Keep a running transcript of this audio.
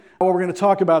What we're going to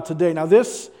talk about today. Now,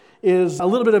 this is a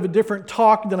little bit of a different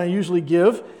talk than I usually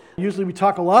give. Usually we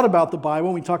talk a lot about the Bible,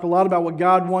 and we talk a lot about what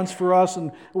God wants for us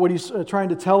and what He's trying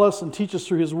to tell us and teach us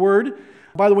through His Word.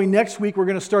 By the way, next week we're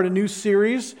going to start a new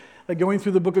series going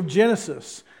through the book of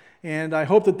Genesis. And I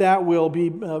hope that will be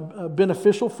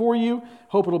beneficial for you.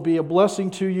 Hope it'll be a blessing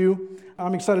to you.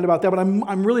 I'm excited about that, but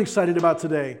I'm really excited about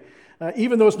today.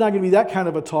 Even though it's not going to be that kind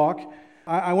of a talk,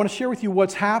 I want to share with you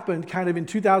what's happened kind of in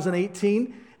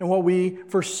 2018 and what we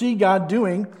foresee God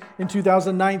doing in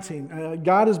 2019.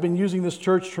 God has been using this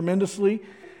church tremendously.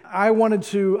 I wanted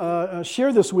to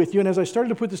share this with you, and as I started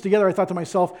to put this together, I thought to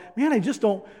myself, man, I just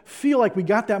don't feel like we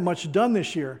got that much done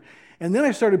this year. And then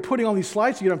I started putting all these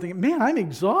slides together. I'm thinking, man, I'm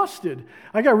exhausted.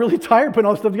 I got really tired putting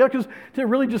all this stuff together because to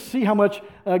really just see how much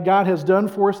God has done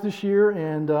for us this year,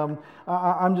 and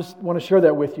I just want to share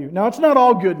that with you. Now, it's not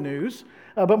all good news,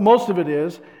 but most of it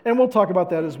is, and we'll talk about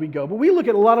that as we go. But we look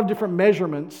at a lot of different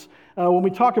measurements when we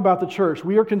talk about the church.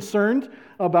 We are concerned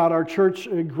about our church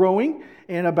growing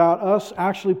and about us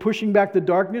actually pushing back the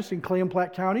darkness in Clay and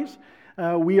Platte counties.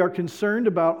 We are concerned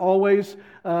about always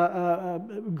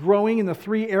growing in the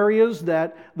three areas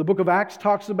that the book of Acts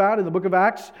talks about. In the book of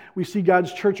Acts, we see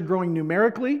God's church growing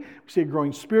numerically, we see it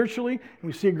growing spiritually, and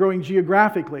we see it growing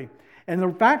geographically. And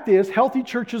the fact is, healthy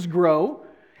churches grow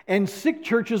and sick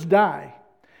churches die.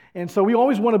 And so we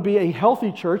always want to be a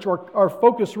healthy church. Our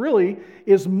focus really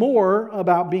is more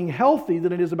about being healthy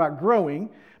than it is about growing,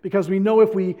 because we know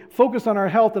if we focus on our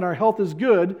health and our health is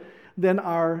good, then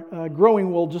our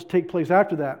growing will just take place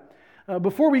after that.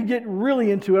 Before we get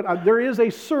really into it, there is a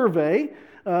survey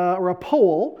or a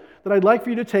poll that I'd like for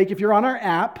you to take if you're on our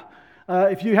app.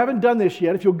 If you haven't done this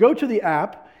yet, if you'll go to the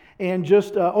app and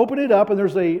just open it up, and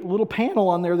there's a little panel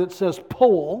on there that says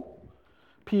poll,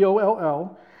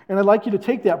 P-O-L-L, and I'd like you to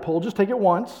take that poll. Just take it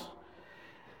once.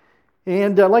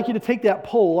 And I'd like you to take that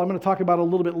poll. I'm going to talk about it a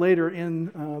little bit later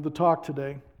in the talk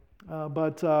today.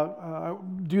 But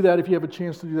do that if you have a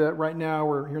chance to do that right now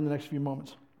or here in the next few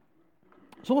moments.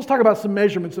 So let's talk about some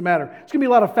measurements that matter. It's going to be a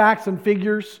lot of facts and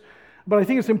figures, but I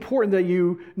think it's important that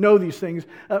you know these things.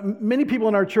 Many people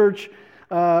in our church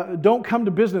don't come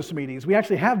to business meetings. We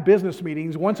actually have business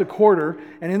meetings once a quarter,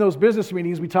 and in those business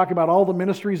meetings, we talk about all the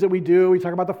ministries that we do, we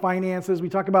talk about the finances, we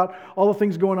talk about all the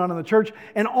things going on in the church,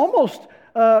 and almost,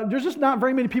 there's just not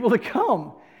very many people that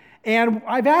come. And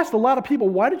I've asked a lot of people,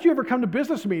 why did you ever come to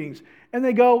business meetings? And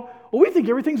they go, well, we think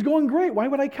everything's going great. Why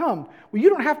would I come? Well, you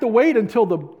don't have to wait until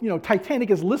the Titanic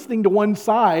is listing to one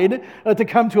side to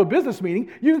come to a business meeting.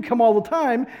 You can come all the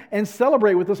time and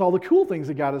celebrate with us all the cool things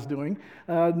that God is doing,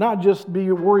 not just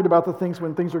be worried about the things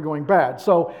when things are going bad.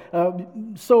 So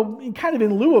kind of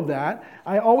in lieu of that,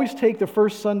 I always take the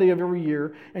first Sunday of every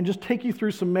year and just take you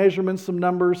through some measurements, some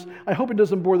numbers. I hope it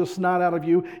doesn't bore the snot out of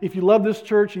you. If you love this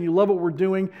church and you love what we're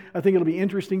doing, I think it'll be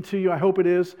interesting to you. I hope it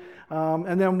is.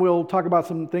 And then we'll talk about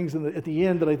some things at the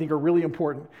end that I think are really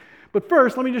important. But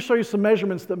first, let me just show you some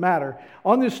measurements that matter.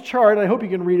 On this chart, I hope you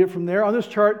can read it from there. On this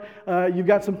chart, you've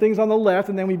got some things on the left,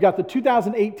 and then we've got the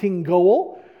 2018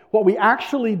 goal, what we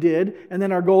actually did, and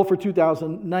then our goal for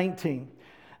 2019.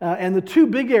 And the two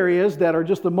big areas that are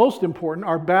just the most important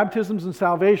are baptisms and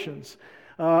salvations.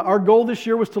 Our goal this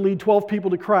year was to lead 12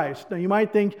 people to Christ. Now, you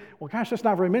might think, well, gosh, that's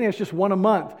not very many. It's just one a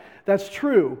month. That's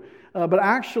true. But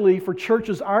actually, for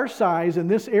churches our size in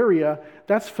this area,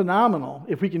 that's phenomenal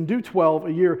if we can do 12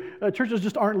 a year. Churches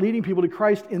just aren't leading people to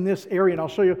Christ in this area, and I'll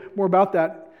show you more about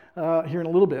that here in a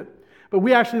little bit. But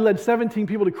we actually led 17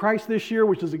 people to Christ this year,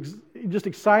 which is just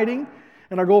exciting,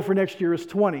 and our goal for next year is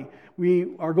 20.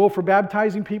 Our goal for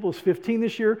baptizing people is 15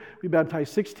 this year. We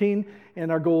baptized 16,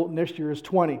 and our goal next year is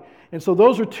 20. And so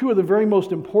those are two of the very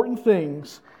most important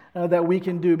things that we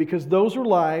can do, because those are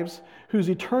lives whose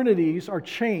eternities are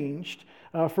changed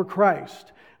for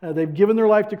Christ. They've given their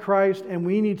life to Christ, and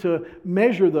we need to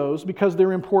measure those because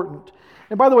they're important.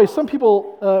 And by the way, some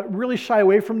people really shy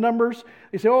away from numbers.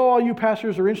 They say, oh, all you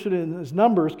pastors are interested in is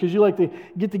numbers because you like to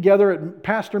get together at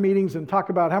pastor meetings and talk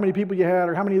about how many people you had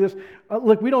or how many of this.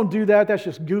 Look, we don't do that. That's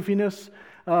just goofiness.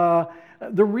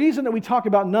 The reason that we talk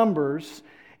about numbers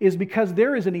is because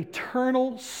there is an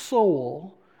eternal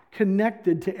soul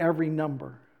connected to every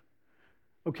number.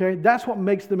 Okay, that's what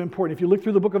makes them important. If you look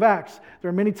through the book of Acts, there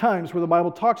are many times where the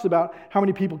Bible talks about how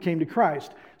many people came to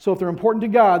Christ. So if they're important to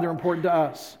God, they're important to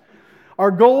us.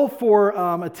 Our goal for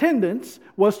attendance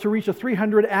was to reach a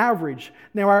 300 average.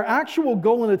 Now, our actual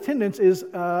goal in attendance is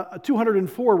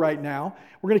 204 right now.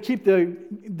 We're going to keep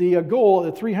the goal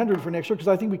at 300 for next year because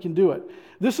I think we can do it.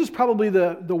 This is probably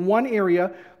the one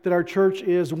area that our church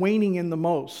is waning in the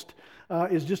most,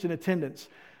 is just in attendance.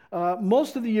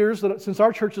 Most of the years, since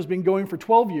our church has been going for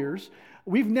 12 years,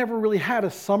 we've never really had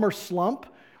a summer slump.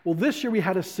 Well, this year we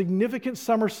had a significant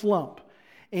summer slump.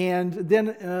 And then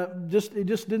it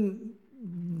just didn't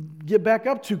get back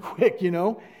up too quick,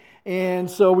 And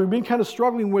so we've been kind of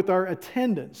struggling with our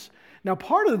attendance. Now,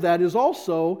 part of that is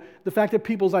also the fact that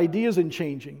people's ideas is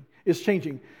changing.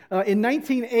 In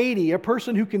 1980, a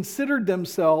person who considered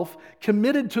themselves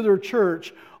committed to their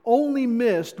church only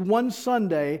missed one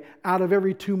Sunday out of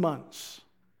every 2 months.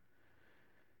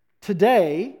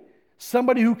 Today,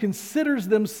 somebody who considers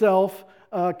themselves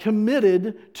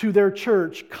committed to their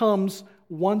church comes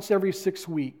once every 6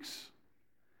 weeks.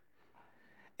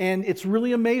 And it's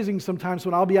really amazing sometimes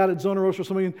when I'll be out at Zona Rosa or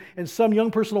something, and some young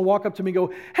person will walk up to me and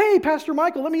go, "Hey, Pastor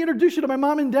Michael, let me introduce you to my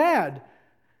mom and dad."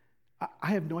 I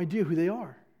have no idea who they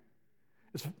are.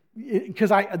 Because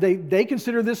they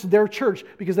consider this their church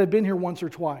because they've been here once or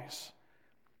twice.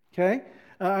 Okay?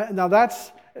 Now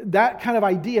that kind of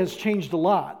idea has changed a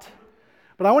lot.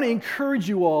 But I want to encourage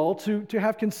you all to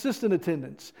have consistent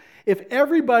attendance. If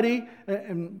everybody,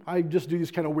 and I just do these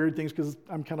kind of weird things because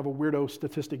I'm kind of a weirdo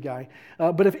statistic guy,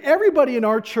 but if everybody in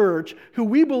our church who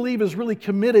we believe is really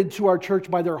committed to our church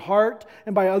by their heart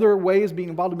and by other ways, being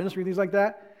involved in ministry, things like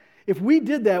that, if we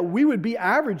did that, we would be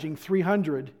averaging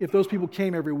 300 if those people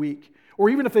came every week, or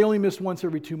even if they only missed once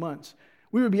every 2 months.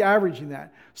 We would be averaging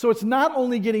that. So it's not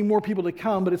only getting more people to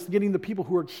come, but it's getting the people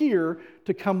who are here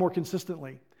to come more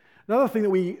consistently. Another thing that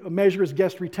we measure is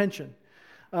guest retention.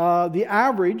 The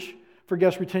average for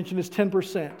guest retention is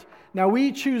 10%. Now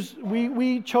we chose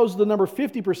the number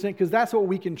 50% because that's what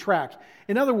we can track.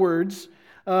 In other words,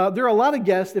 there are a lot of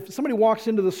guests. If somebody walks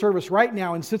into the service right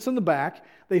now and sits in the back,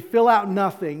 they fill out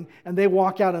nothing, and they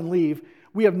walk out and leave,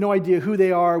 we have no idea who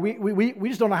they are. We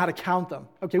just don't know how to count them.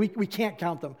 Okay, we can't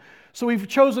count them. So we've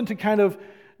chosen to kind of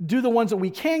do the ones that we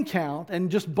can count and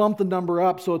just bump the number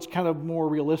up so it's kind of more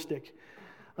realistic.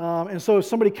 And so if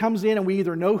somebody comes in and we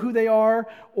either know who they are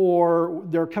or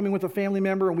they're coming with a family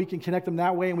member and we can connect them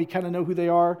that way and we kind of know who they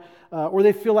are, or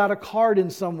they fill out a card in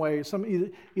some way,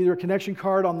 either a connection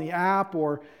card on the app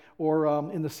or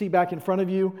in the seat back in front of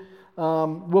you,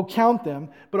 we'll count them.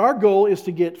 But our goal is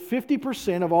to get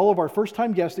 50% of all of our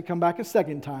first-time guests to come back a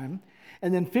second time,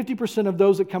 and then 50% of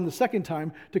those that come the second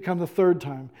time to come the third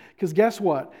time. Because guess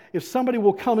what? If somebody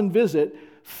will come and visit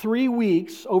 3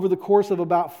 weeks over the course of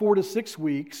about 4 to 6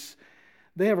 weeks,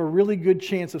 they have a really good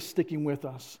chance of sticking with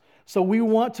us. So we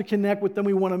want to connect with them.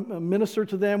 We want to minister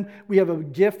to them. We have a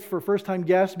gift for first-time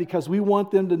guests because we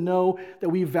want them to know that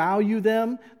we value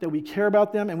them, that we care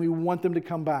about them, and we want them to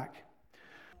come back.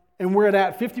 And we're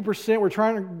at 50%. We're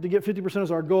trying to get 50%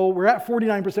 as our goal. We're at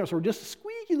 49%, so we're just a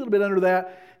squeaky little bit under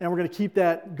that, and we're going to keep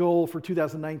that goal for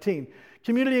 2019.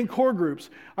 Community and core groups.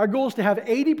 Our goal is to have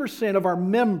 80% of our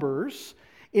members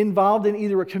involved in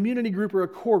either a community group or a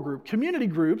core group. Community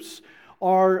groups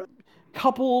are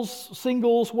couples,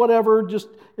 singles, whatever, just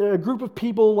a group of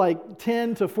people like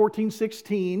 10 to 14,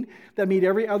 16 that meet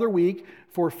every other week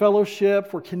for fellowship,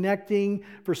 for connecting,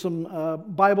 for some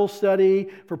Bible study,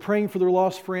 for praying for their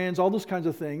lost friends, all those kinds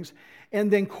of things.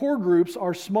 And then core groups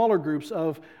are smaller groups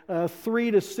of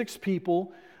 3 to 6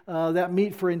 people that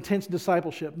meet for intense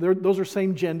discipleship. Those are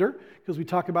same gender, because we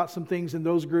talk about some things in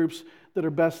those groups that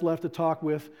are best left to talk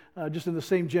with just in the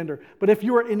same gender. But if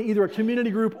you are in either a community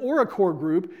group or a core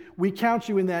group, we count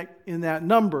you in that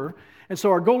number. And so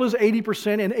our goal is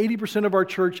 80%, and 80% of our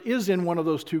church is in one of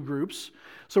those two groups.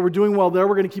 So we're doing well there.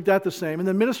 We're going to keep that the same. And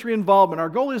then ministry involvement, our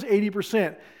goal is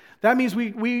 80%. That means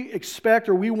we expect,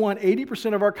 or we want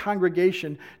 80% of our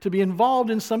congregation to be involved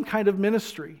in some kind of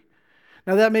ministry.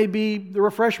 Now that may be the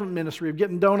refreshment ministry of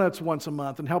getting donuts once a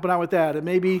month and helping out with that. It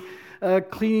may be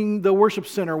cleaning the worship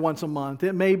center once a month.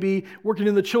 It may be working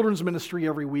in the children's ministry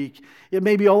every week. It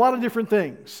may be a lot of different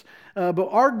things. But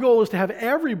our goal is to have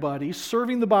everybody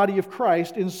serving the body of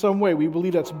Christ in some way. We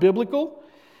believe that's biblical.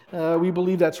 We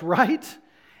believe that's right.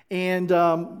 And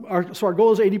so our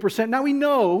goal is 80%. Now we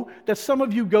know that some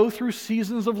of you go through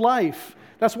seasons of life.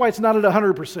 That's why it's not at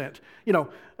 100%.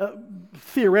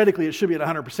 Theoretically it should be at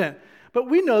 100%. But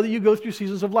we know that you go through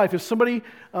seasons of life. If somebody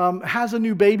has a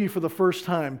new baby for the first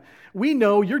time, we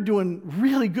know you're doing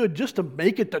really good just to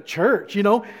make it to church,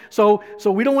 So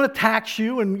we don't want to tax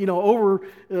you and,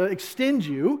 overextend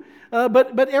you.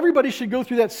 But everybody should go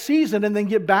through that season and then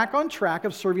get back on track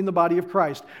of serving the body of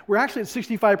Christ. We're actually at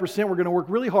 65%. We're going to work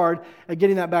really hard at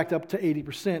getting that back up to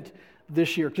 80%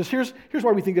 this year. Because here's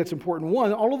why we think that's important.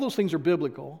 One, all of those things are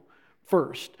biblical,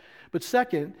 first. But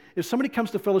second, if somebody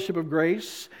comes to Fellowship of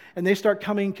Grace and they start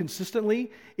coming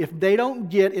consistently, if they don't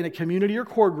get in a community or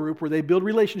core group where they build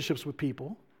relationships with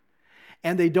people,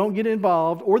 and they don't get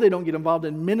involved, or they don't get involved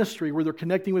in ministry where they're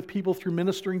connecting with people through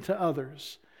ministering to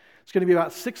others, It's going to be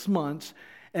about 6 months,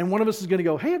 and one of us is going to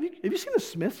go, hey, have you seen the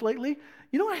Smiths lately?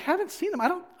 I haven't seen them. I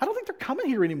don't think they're coming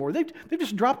here anymore. They've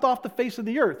just dropped off the face of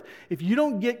the earth. If you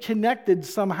don't get connected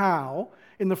somehow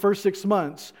in the first 6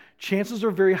 months, chances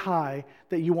are very high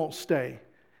that you won't stay.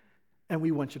 And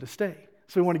we want you to stay.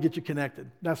 So we want to get you connected.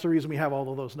 That's the reason we have all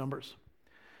of those numbers.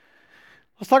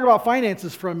 Let's talk about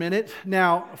finances for a minute.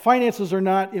 Now, finances are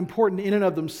not important in and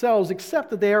of themselves, except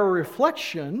that they are a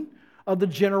reflection of the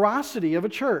generosity of a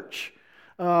church.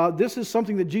 This is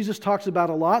something that Jesus talks about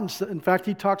a lot. In fact,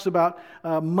 he talks about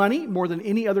money more than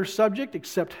any other subject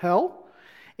except hell.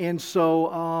 And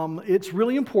so it's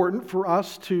really important for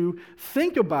us to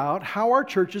think about how our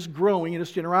church is growing in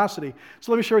its generosity.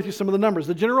 So let me share with you some of the numbers.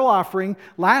 The general offering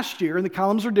last year, and the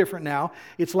columns are different now,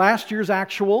 it's last year's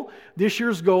actual, this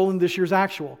year's goal, and this year's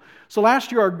actual. So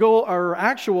last year our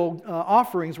actual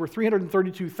offerings were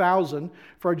 $332,000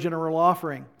 for our general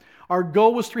offering. Our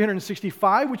goal was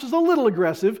 $365,000, which is a little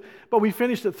aggressive, but we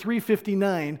finished at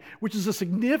 $359,000, which is a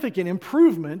significant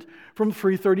improvement from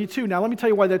 $332,000. Now let me tell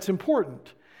you why that's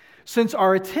important. Since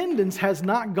our attendance has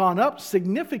not gone up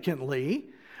significantly,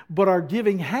 but our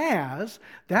giving has,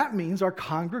 that means our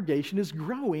congregation is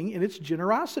growing in its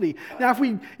generosity. Now,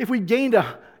 if we gained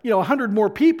 100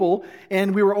 more people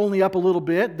and we were only up a little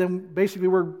bit, then basically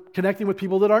we're connecting with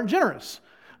people that aren't generous.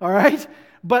 All right?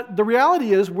 But the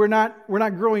reality is we're not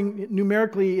growing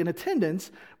numerically in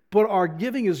attendance, but our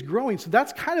giving is growing. So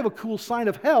that's kind of a cool sign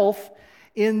of health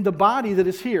in the body that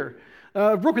is here.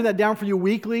 I've broken that down for you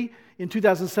weekly. In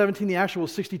 2017, the actual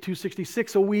was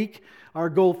 $62.66 a week. Our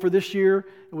goal for this year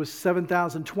was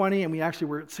 $7,020, and we actually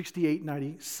were at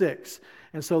 $68.96.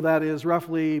 And so that is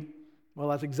roughly,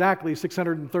 that's exactly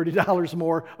 $630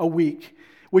 more a week,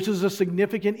 which is a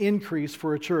significant increase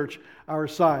for a church our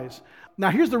size. Now,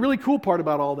 here's the really cool part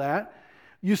about all that.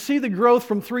 You see the growth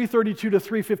from 332 to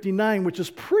 359, which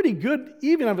is pretty good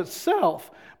even of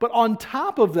itself. But on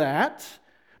top of that,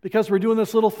 because we're doing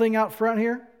this little thing out front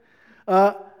here,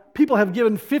 people have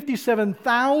given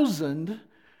 $57,000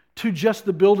 to just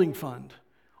the building fund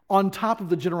on top of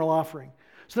the general offering.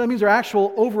 So that means our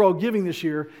actual overall giving this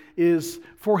year is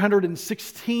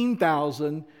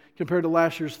 $416,000 compared to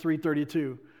last year's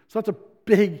 $332,000. So that's a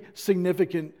big,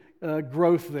 significant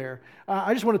growth there.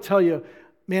 I just want to tell you,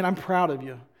 man, I'm proud of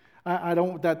you. I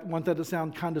don't want that to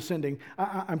sound condescending.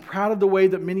 I'm proud of the way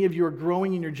that many of you are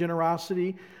growing in your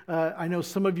generosity. I know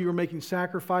some of you are making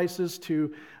sacrifices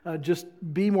to just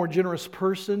be a more generous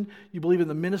person. You believe in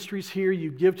the ministries here, you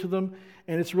give to them,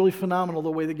 and it's really phenomenal the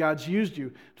way that God's used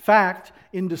you. In fact,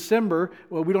 in December,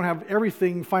 we don't have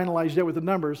everything finalized yet with the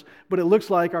numbers, but it looks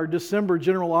like our December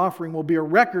general offering will be a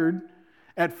record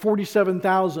at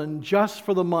 $47,000 just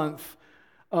for the month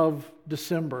of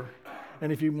December. And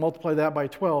if you multiply that by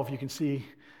 12, you can see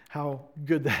how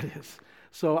good that is.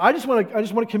 So I just want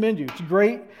to commend you. It's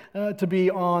great to be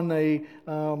in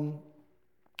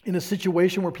a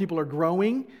situation where people are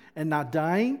growing and not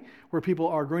dying, where people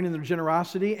are growing in their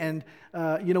generosity, and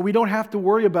we don't have to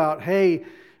worry about, hey,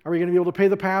 are we going to be able to pay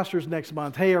the pastors next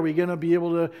month? Hey, are we going to be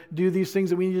able to do these things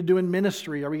that we need to do in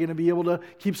ministry? Are we going to be able to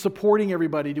keep supporting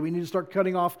everybody? Do we need to start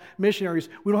cutting off missionaries?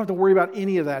 We don't have to worry about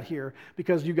any of that here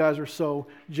because you guys are so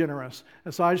generous.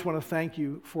 And so I just want to thank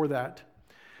you for that.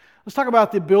 Let's talk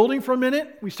about the building for a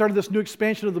minute. We started this new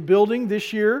expansion of the building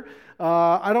this year.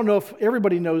 I don't know if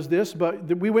everybody knows this,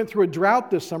 but we went through a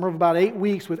drought this summer of about 8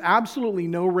 weeks with absolutely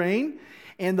no rain.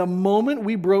 And the moment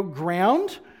we broke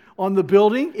ground on the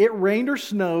building, it rained or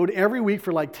snowed every week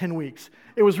for like 10 weeks.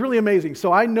 It was really amazing.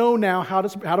 So I know now how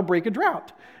to break a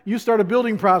drought. You start a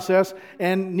building process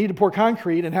and need to pour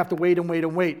concrete and have to wait and wait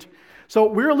and wait. So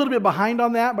we're a little bit behind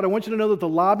on that, but I want you to know that the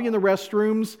lobby and the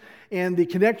restrooms and the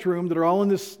connect room that are all in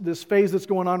this phase that's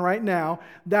going on right now,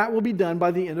 that will be done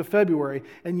by the end of February.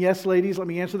 And yes, ladies, let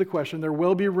me answer the question. There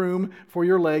will be room for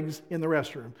your legs in the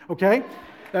restroom. Okay?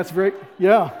 That's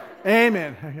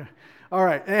amen. All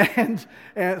right, and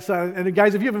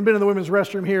guys, if you haven't been in the women's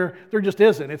restroom here, there just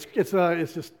isn't. It's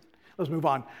just, let's move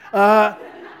on.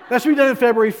 That's to be done in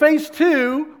February. Phase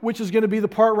 2, which is going to be the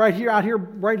part right here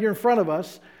in front of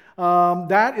us,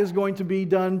 that is going to be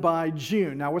done by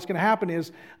June. Now, what's going to happen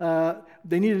is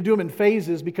they need to do them in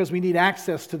phases because we need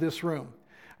access to this room.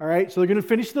 All right, so they're going to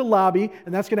finish the lobby,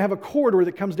 and that's going to have a corridor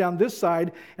that comes down this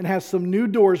side and has some new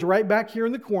doors right back here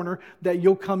in the corner that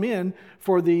you'll come in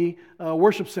for the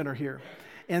worship center here.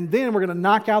 And then we're going to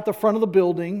knock out the front of the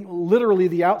building, literally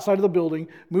the outside of the building,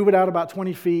 move it out about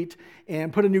 20 feet,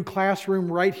 and put a new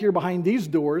classroom right here behind these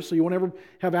doors, so you won't ever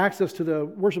have access to the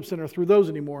worship center through those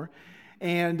anymore.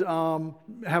 and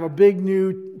have a big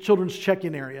new children's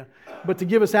check-in area. But to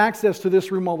give us access to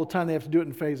this room all the time, they have to do it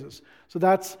in phases. So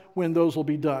that's when those will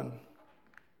be done.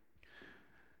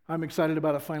 I'm excited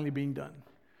about it finally being done.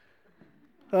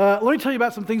 Let me tell you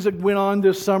about some things that went on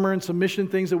this summer and some mission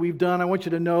things that we've done. I want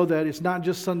you to know that it's not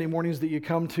just Sunday mornings that you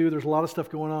come to. There's a lot of stuff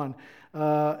going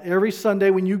on. Every Sunday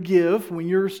when you give, when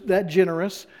you're that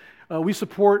generous, we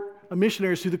support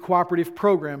missionaries through the cooperative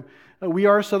program. We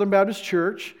are a Southern Baptist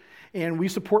church, and we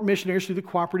support missionaries through the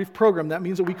cooperative program. That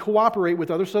means that we cooperate with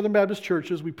other Southern Baptist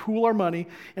churches, we pool our money,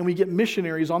 and we get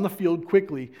missionaries on the field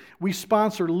quickly. We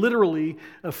sponsor literally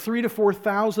 3,000 to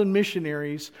 4,000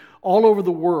 missionaries all over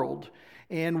the world,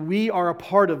 and we are a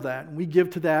part of that. We give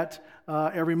to that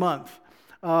every month.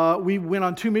 We went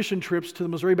on 2 mission trips to the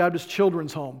Missouri Baptist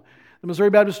Children's Home. The Missouri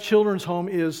Baptist Children's Home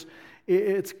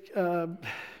it's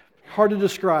hard to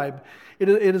describe. It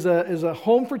is a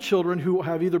home for children who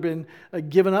have either been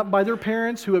given up by their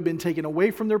parents, who have been taken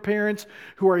away from their parents,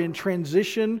 who are in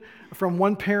transition from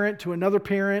one parent to another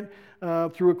parent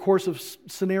through a course of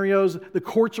scenarios. The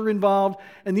courts are involved,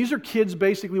 and these are kids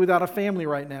basically without a family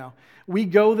right now. We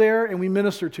go there and we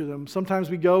minister to them. Sometimes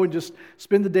we go and just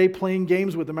spend the day playing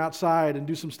games with them outside and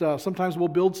do some stuff. Sometimes we'll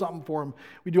build something for them.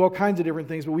 We do all kinds of different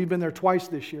things, but we've been there twice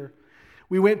this year.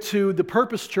 We went to the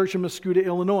Purpose Church in Mascoutah,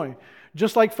 Illinois.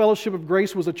 Just like Fellowship of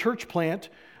Grace was a church plant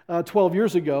 12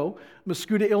 years ago,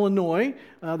 Mascoutah, Illinois,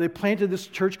 they planted this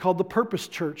church called the Purpose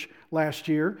Church last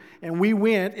year, and we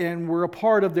went and were a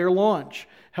part of their launch.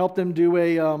 Helped them do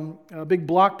a big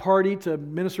block party to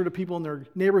minister to people in their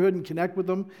neighborhood and connect with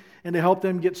them, and to help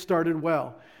them get started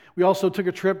well. We also took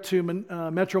a trip to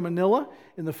Metro Manila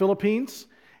in the Philippines,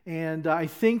 and I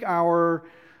think our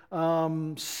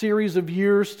series of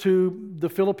years to the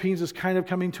Philippines is kind of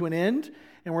coming to an end,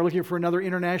 and we're looking for another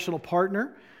international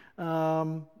partner.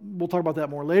 We'll talk about that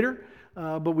more later,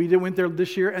 but we went there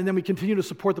this year, and then we continue to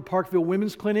support the Parkville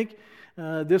Women's Clinic.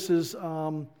 This is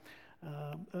a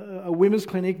women's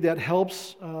clinic that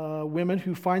helps women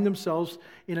who find themselves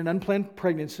in an unplanned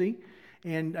pregnancy,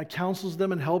 and counsels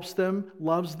them and helps them,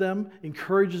 loves them,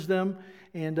 encourages them,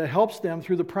 and helps them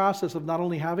through the process of not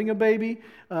only having a baby,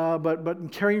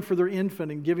 but caring for their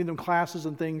infant and giving them classes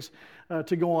and things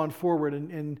to go on forward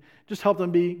and just help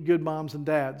them be good moms and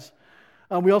dads.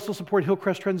 We also support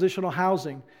Hillcrest Transitional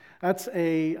Housing. That's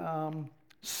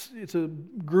it's a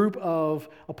group of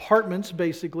apartments,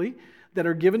 basically, that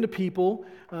are given to people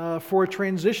for a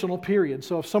transitional period.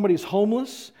 So if somebody's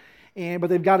homeless, but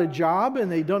they've got a job and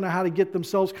they don't know how to get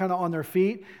themselves kind of on their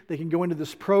feet, they can go into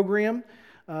this program.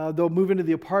 They'll move into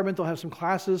the apartment. They'll have some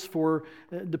classes for,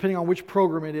 depending on which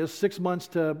program it is, 6 months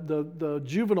to the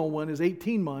juvenile one is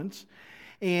 18 months.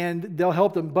 And they'll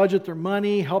help them budget their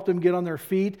money, help them get on their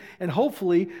feet. And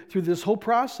hopefully, through this whole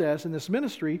process in this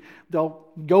ministry, they'll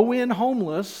go in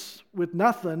homeless with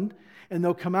nothing, and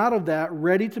they'll come out of that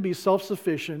ready to be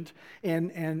self-sufficient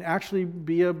and actually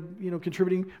be a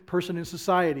contributing person in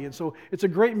society. And so it's a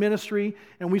great ministry,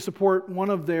 and we support one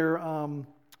of the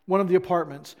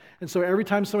apartments. And so every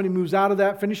time somebody moves out of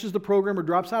that, finishes the program, or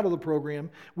drops out of the program,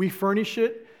 we furnish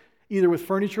it either with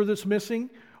furniture that's missing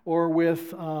or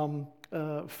with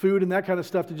food and that kind of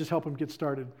stuff to just help them get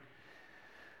started.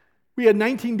 We had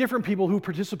 19 different people who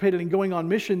participated in going on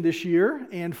mission this year,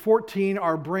 and 14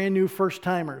 are brand new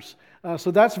first-timers.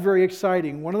 So that's very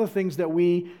exciting. One of the things that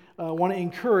we want to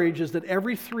encourage is that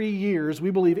every 3 years, we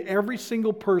believe every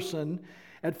single person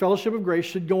at Fellowship of Grace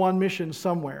should go on mission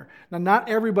somewhere. Now, not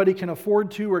everybody can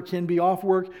afford to or can be off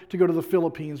work to go to the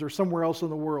Philippines or somewhere else in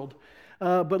the world.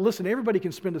 But listen, everybody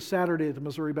can spend a Saturday at the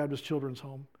Missouri Baptist Children's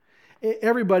Home.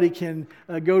 Everybody can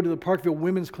go to the Parkville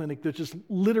Women's Clinic that's just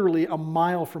literally a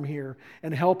mile from here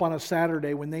and help on a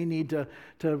Saturday when they need to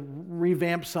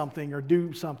revamp something or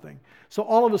do something. So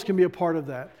all of us can be a part of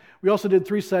that. We also did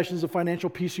 3 sessions of Financial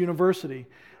Peace University.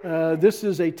 This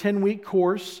is a 10-week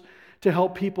course to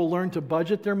help people learn to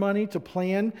budget their money, to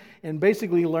plan, and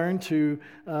basically learn to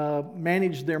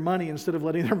manage their money instead of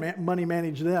letting their money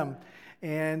manage them.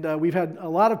 And we've had a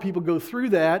lot of people go through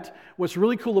that. What's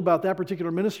really cool about that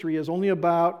particular ministry is only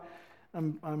about,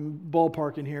 I'm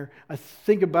ballparking here, I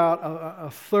think about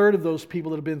a third of those people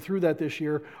that have been through that this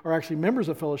year are actually members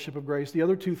of Fellowship of Grace. The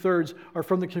other 2/3 are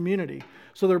from the community.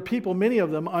 So there are people, many of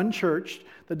them unchurched,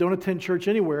 that don't attend church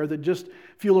anywhere, that just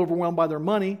feel overwhelmed by their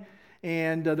money,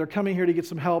 and they're coming here to get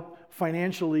some help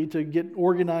financially to get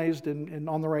organized and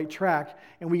on the right track.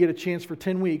 And we get a chance for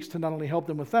 10 weeks to not only help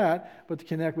them with that, but to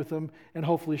connect with them and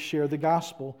hopefully share the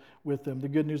gospel with them, the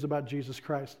good news about Jesus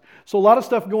Christ. So a lot of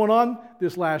stuff going on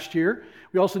this last year.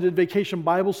 We also did Vacation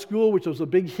Bible School, which was a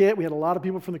big hit. We had a lot of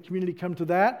people from the community come to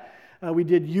that. We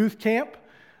did youth camp.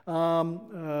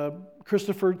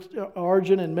 Christopher,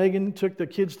 Arjun, and Megan took the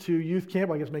kids to youth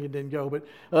camp. I guess Megan didn't go, but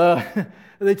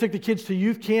they took the kids to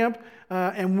youth camp.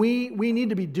 And we need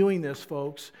to be doing this,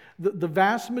 folks. The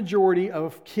vast majority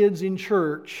of kids in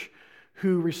church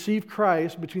who receive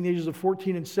Christ between the ages of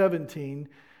 14 and 17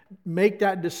 make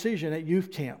that decision at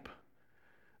youth camp.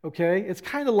 Okay? It's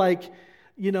kind of like,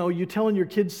 you telling your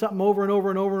kids something over and over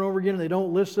and over and over again and they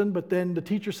don't listen, but then the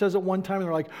teacher says it one time and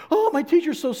they're like, oh, my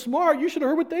teacher's so smart, you should have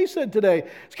heard what they said today.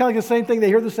 It's kind of like the same thing. They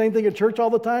hear the same thing at church all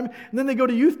the time, and then they go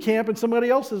to youth camp and somebody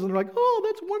else says, and they're like, oh,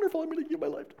 that's wonderful, I'm going to give my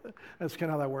life to that. That's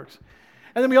kind of how that works.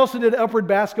 And then we also did upward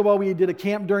basketball. We did a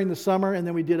camp during the summer, and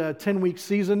then we did a 10-week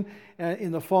season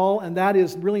in the fall, and that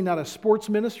is really not a sports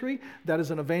ministry. That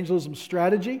is an evangelism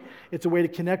strategy. It's a way to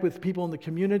connect with people in the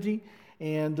community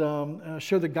and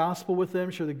share the gospel with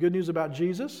them, share the good news about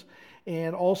Jesus,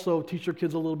 and also teach your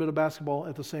kids a little bit of basketball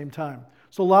at the same time.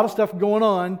 So a lot of stuff going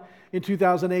on in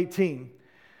 2018.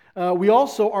 We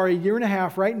also are a year and a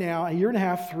half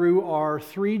through our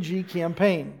 3G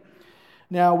campaign.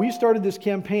 Now, we started this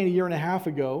campaign a year and a half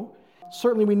ago.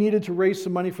 Certainly we needed to raise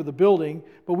some money for the building,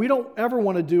 but we don't ever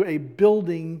want to do a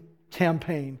building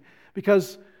campaign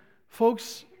because,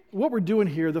 folks, what we're doing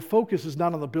here, the focus is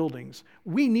not on the buildings.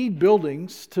 We need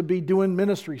buildings to be doing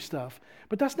ministry stuff,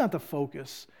 but that's not the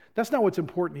focus. That's not what's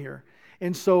important here.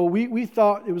 And so we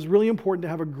thought it was really important to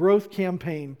have a growth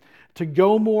campaign to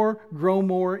go more, grow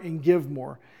more, and give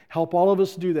more. Help all of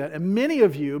us do that. And many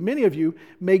of you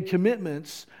made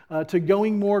commitments to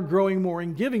going more, growing more,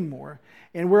 and giving more.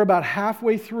 And we're about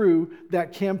halfway through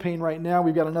that campaign right now.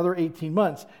 We've got another 18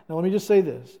 months. Now let me just say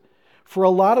this. For a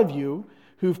lot of you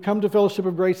who've come to Fellowship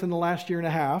of Grace in the last year and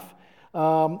a half,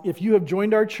 if you have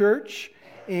joined our church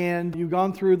and you've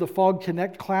gone through the Fog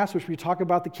Connect class, which we talk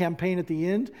about the campaign at the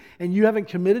end, and you haven't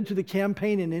committed to the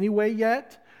campaign in any way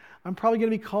yet, I'm probably going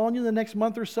to be calling you the next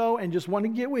month or so and just want to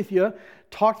get with you,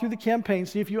 talk through the campaign,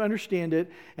 see if you understand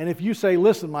it. And if you say,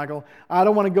 listen, Michael, I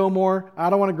don't want to go more, I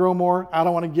don't want to grow more, I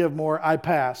don't want to give more, I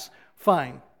pass.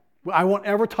 Fine. I won't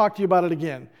ever talk to you about it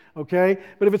again, okay?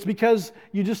 But if it's because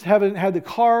you just haven't had the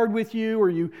card with you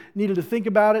or you needed to think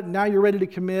about it and now you're ready to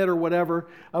commit or whatever,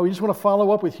 we just want to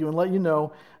follow up with you and let you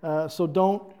know. So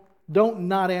don't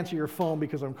not answer your phone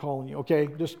because I'm calling you, okay?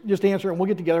 Just answer it and we'll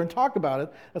get together and talk about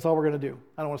it. That's all we're going to do.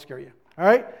 I don't want to scare you, all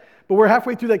right? But we're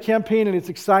halfway through that campaign and it's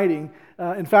exciting.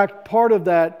 In fact, part of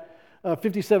that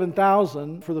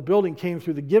 $57,000 for the building came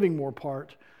through the giving more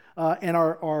part. And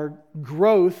our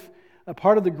growth,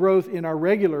 part of the growth in our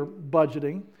regular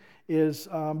budgeting is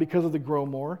because of the grow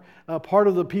more. Part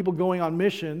of the people going on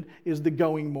mission is the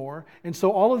going more. And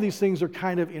so all of these things are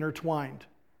kind of intertwined.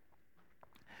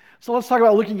 So let's talk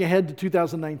about looking ahead to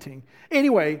 2019.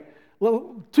 Anyway,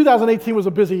 2018 was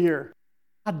a busy year.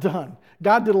 Not done.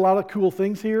 God did a lot of cool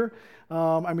things here.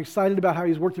 I'm excited about how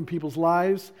He's worked in people's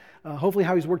lives, hopefully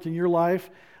how He's worked in your life,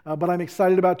 but I'm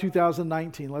excited about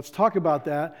 2019. Let's talk about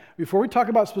that. Before we talk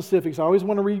about specifics, I always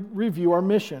want to review our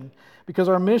mission, because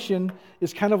our mission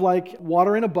is kind of like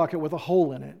water in a bucket with a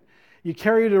hole in it. You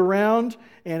carry it around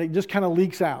and it just kind of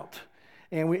leaks out.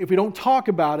 And if we don't talk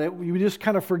about it, we just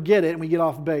kind of forget it and we get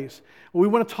off base. Well, we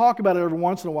want to talk about it every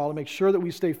once in a while to make sure that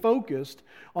we stay focused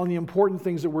on the important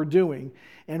things that we're doing.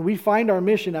 And we find our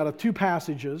mission out of two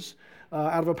passages,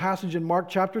 out of a passage in Mark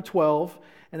chapter 12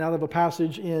 and out of a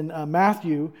passage in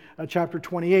Matthew chapter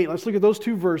 28. Let's look at those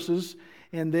two verses,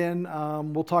 and then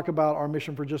we'll talk about our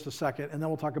mission for just a second, and then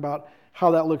we'll talk about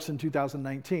how that looks in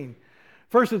 2019.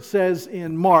 First it says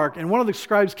in Mark, and one of the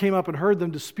scribes came up and heard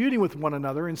them disputing with one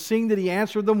another, and seeing that he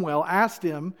answered them well, asked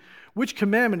him, which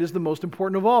commandment is the most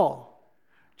important of all?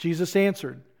 Jesus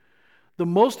answered, the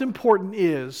most important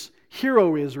is, hear,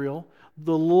 O Israel,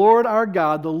 the Lord our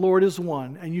God, the Lord is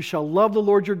one, and you shall love the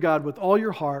Lord your God with all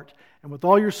your heart, and with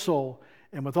all your soul,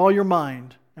 and with all your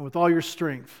mind, and with all your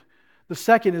strength. The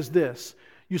second is this,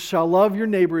 you shall love your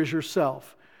neighbor as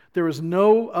yourself. There is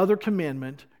no other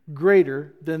commandment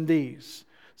greater than these.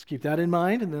 Let's keep that in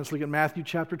mind, and then let's look at Matthew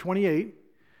chapter 28. It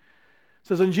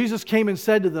says, and Jesus came and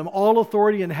said to them, all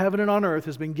authority in heaven and on earth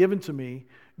has been given to me.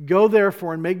 Go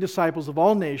therefore and make disciples of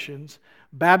all nations,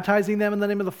 baptizing them in the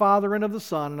name of the Father and of the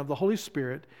Son and of the Holy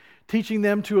Spirit, teaching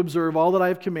them to observe all that I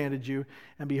have commanded you.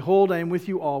 And behold, I am with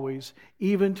you always,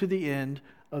 even to the end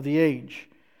of the age.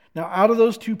 Now, out of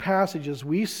those two passages,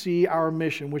 we see our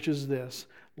mission, which is this: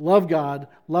 love God,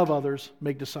 love others,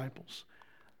 make disciples.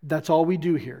 That's all we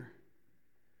do here.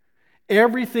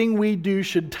 Everything we do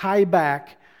should tie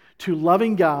back to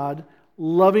loving God,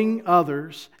 loving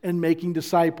others, and making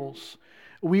disciples.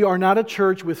 We are not a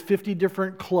church with 50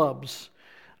 different clubs.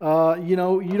 You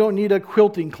don't need a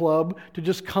quilting club to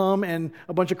just come and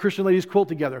a bunch of Christian ladies quilt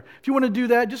together. If you want to do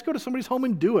that, just go to somebody's home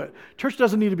and do it. Church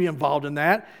doesn't need to be involved in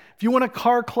that. If you want a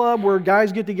car club where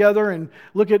guys get together and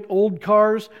look at old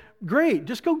cars, great.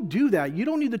 Just go do that. You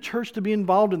don't need the church to be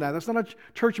involved in that. That's not a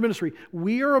church ministry.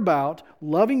 We are about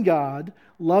loving God,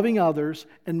 loving others,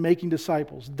 and making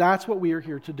disciples. That's what we are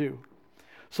here to do.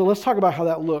 So let's talk about how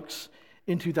that looks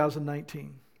in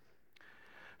 2019.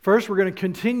 First, we're going to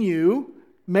continue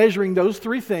measuring those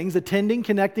three things: attending,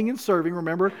 connecting, and serving.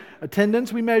 Remember,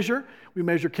 attendance we measure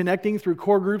connecting through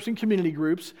core groups and community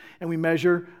groups, and we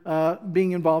measure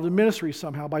being involved in ministry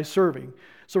somehow by serving.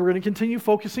 So we're going to continue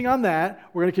focusing on that.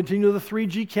 We're going to continue the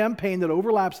 3G campaign that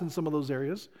overlaps in some of those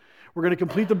areas. We're going to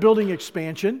complete the building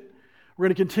expansion. We're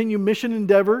going to continue mission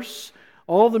endeavors.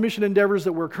 All the mission endeavors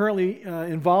that we're currently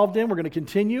involved in, we're going to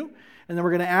continue. And then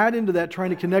we're going to add into that trying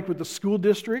to connect with the school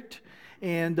district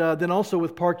and then also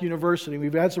with Park University.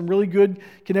 We've had some really good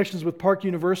connections with Park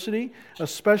University,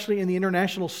 especially in the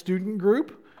international student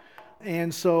group.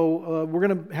 And so we're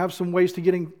going to have some ways to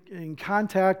get in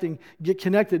contact and get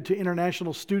connected to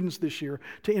international students this year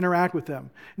to interact with them.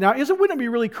 Now, wouldn't it be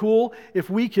really cool if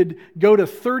we could go to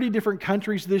 30 different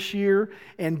countries this year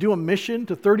and do a mission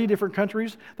to 30 different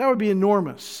countries? That would be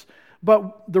enormous.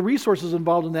 But the resources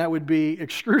involved in that would be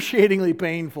excruciatingly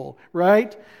painful,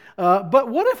 right? But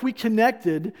what if we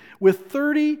connected with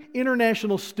 30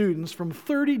 international students from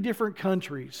 30 different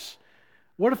countries?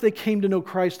 What if they came to know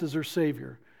Christ as their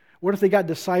Savior? What if they got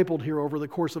discipled here over the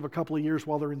course of a couple of years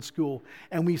while they're in school?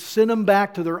 And we sent them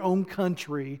back to their own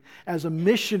country as a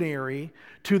missionary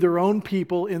to their own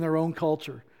people in their own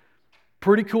culture.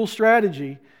 Pretty cool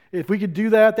strategy. If we could do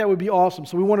that, that would be awesome.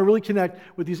 So we want to really connect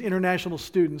with these international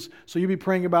students. So you'll be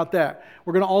praying about that.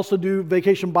 We're going to also do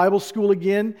Vacation Bible School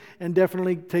again and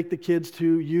definitely take the kids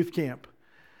to youth camp.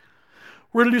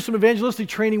 We're going to do some evangelistic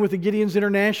training with the Gideons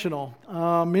International.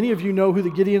 Many of you know who the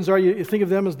Gideons are. You think of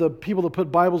them as the people that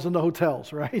put Bibles into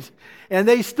hotels, right? And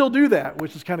they still do that,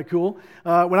 which is kind of cool.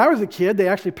 When I was a kid, they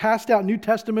actually passed out New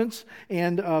Testaments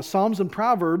and Psalms and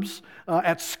Proverbs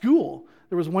at school.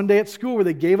 There was one day at school where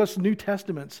they gave us New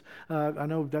Testaments. I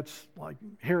know that's like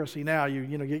heresy now. You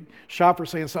get shot for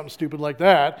saying something stupid like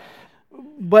that.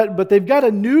 But they've got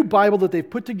a new Bible that they've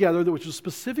put together which is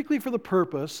specifically for the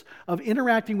purpose of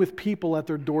interacting with people at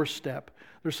their doorstep.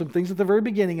 There's some things at the very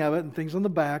beginning of it and things on the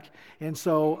back. And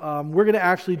so we're going to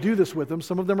actually do this with them.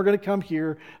 Some of them are going to come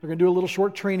here. They're going to do a little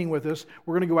short training with us.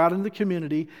 We're going to go out into the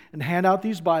community and hand out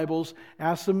these Bibles,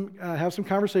 ask them, have some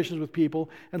conversations with people,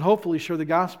 and hopefully share the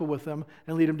gospel with them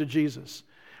and lead them to Jesus.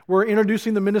 We're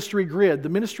introducing the Ministry Grid. The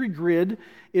Ministry Grid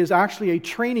is actually a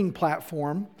training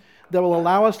platform that will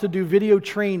allow us to do video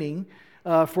training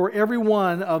for every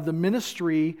one of the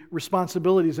ministry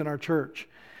responsibilities in our church.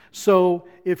 So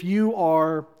if you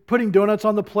are putting donuts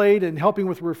on the plate and helping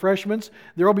with refreshments,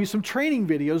 there will be some training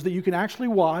videos that you can actually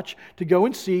watch to go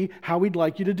and see how we'd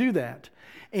like you to do that.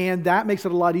 And that makes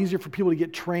it a lot easier for people to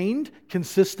get trained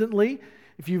consistently.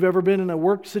 If you've ever been in a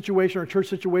work situation or a church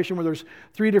situation where there's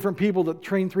 3 different people that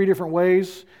train 3 different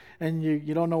ways, and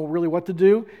you don't know really what to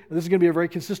do, this is going to be a very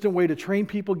consistent way to train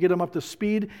people, get them up to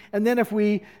speed. And then if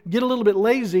we get a little bit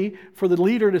lazy, for the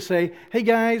leader to say, hey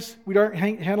guys, we aren't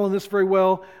handling this very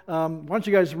well, why don't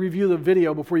you guys review the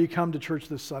video before you come to church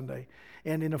this Sunday?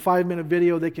 And in a 5-minute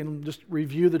video, they can just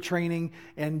review the training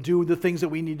and do the things that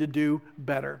we need to do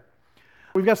better.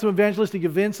 We've got some evangelistic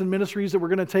events and ministries that we're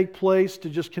going to take place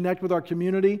to just connect with our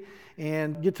community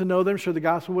and get to know them, share the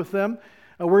gospel with them.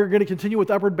 We're going to continue with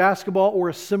Upward Basketball or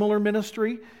a similar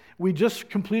ministry. We just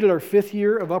completed our 5th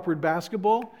year of Upward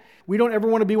Basketball. We don't ever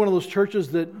want to be one of those churches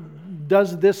that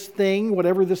does this thing,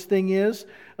 whatever this thing is,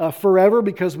 forever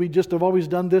because we just have always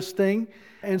done this thing.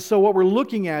 And so what we're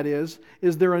looking at is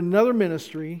there another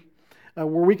ministry where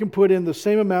we can put in the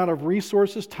same amount of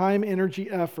resources, time, energy,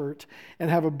 effort,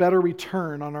 and have a better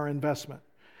return on our investment?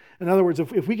 In other words,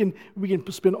 if we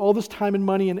can spend all this time and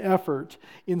money and effort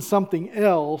in something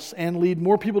else and lead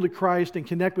more people to Christ and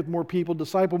connect with more people,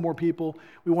 disciple more people,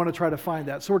 we want to try to find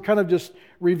that. So we're kind of just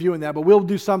reviewing that, but we'll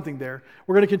do something there.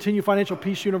 We're going to continue Financial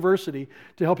Peace University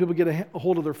to help people get a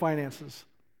hold of their finances.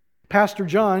 Pastor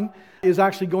John is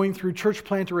actually going through church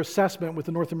planter assessment with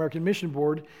the North American Mission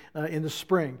Board in the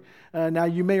spring. Now,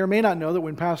 you may or may not know that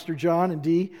when Pastor John and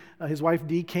Dee, his wife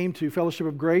Dee, came to Fellowship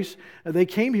of Grace, they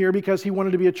came here because he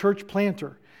wanted to be a church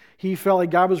planter. He felt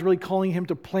like God was really calling him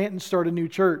to plant and start a new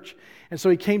church. And so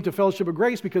he came to Fellowship of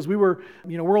Grace because we're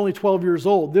only 12 years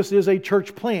old. This is a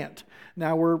church plant.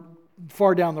 Now, we're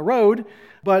far down the road,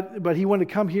 but he wanted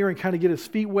to come here and kind of get his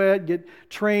feet wet, get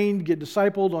trained, get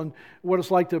discipled on what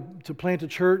it's like to plant a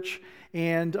church.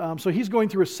 And so he's going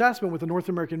through assessment with the North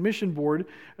American Mission Board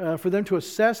for them to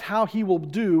assess how he will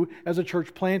do as a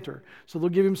church planter. So they'll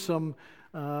give him some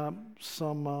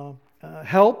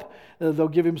help, they'll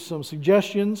give him some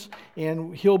suggestions,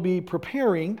 and he'll be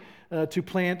preparing to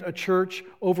plant a church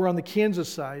over on the Kansas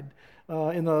side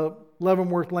in the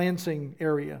Leavenworth, Lansing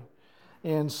area.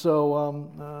 And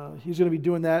so he's going to be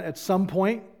doing that at some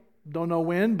point. Don't know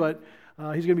when, but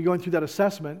he's going to be going through that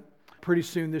assessment pretty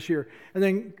soon this year. And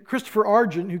then Christopher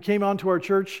Argent, who came into our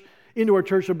church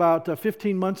about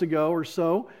 15 months ago or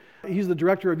so. He's the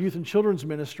director of Youth and Children's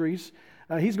Ministries.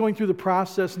 He's going through the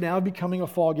process now of becoming a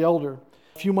FOG elder.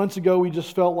 A few months ago, we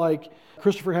just felt like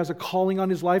Christopher has a calling on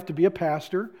his life to be a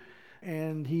pastor,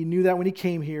 and he knew that when he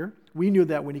came here. We knew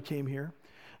that when he came here.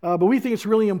 But we think it's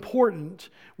really important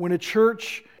when a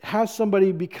church has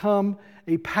somebody become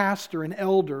a pastor, an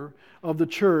elder of the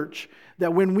church,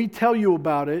 that when we tell you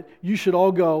about it, you should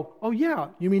all go, "Oh yeah,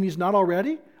 you mean he's not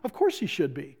already? Of course he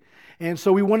should be." And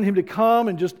so we wanted him to come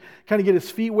and just kind of get his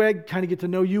feet wet, kind of get to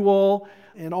know you all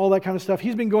and all that kind of stuff.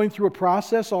 He's been going through a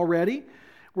process already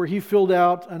where he filled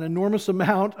out an enormous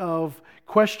amount of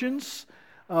questions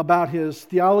about his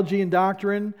theology and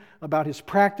doctrine, about his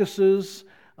practices,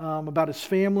 about his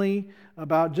family,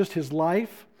 about just his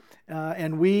life.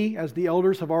 And we, as the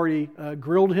elders, have already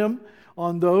grilled him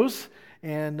on those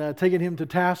and taken him to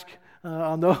task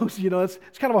on those. You know, it's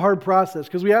kind of a hard process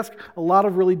because we ask a lot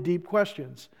of really deep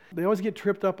questions. They always get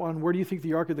tripped up on where do you think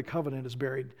the Ark of the Covenant is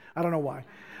buried? I don't know why.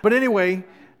 But anyway,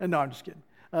 no, I'm just kidding.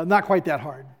 Not quite that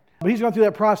hard. But he's gone through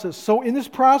that process. So in this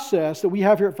process that we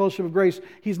have here at Fellowship of Grace,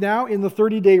 he's now in the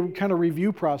 30-day kind of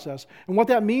review process. And what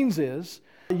that means is,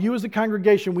 you as a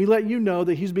congregation, we let you know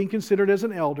that he's being considered as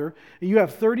an elder. You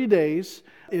have 30 days.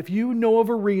 If you know of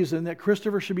a reason that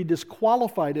Christopher should be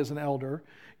disqualified as an elder,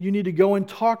 you need to go and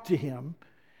talk to him.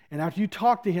 And after you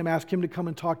talk to him, ask him to come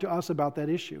and talk to us about that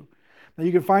issue. Now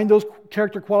you can find those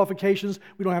character qualifications.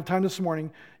 We don't have time this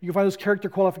morning. You can find those character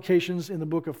qualifications in the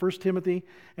book of 1 Timothy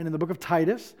and in the book of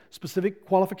Titus, specific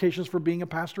qualifications for being a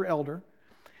pastor elder.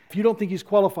 If you don't think he's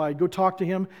qualified, go talk to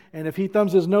him. And if he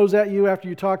thumbs his nose at you after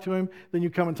you talk to him, then you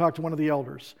come and talk to one of the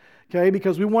elders. Okay?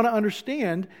 Because we want to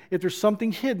understand if there's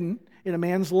something hidden in a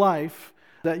man's life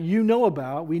that you know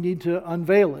about, we need to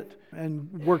unveil it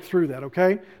and work through that.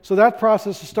 Okay? So that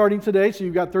process is starting today. So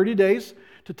you've got 30 days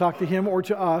to talk to him or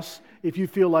to us if you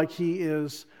feel like he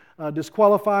is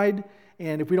disqualified.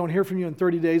 And if we don't hear from you in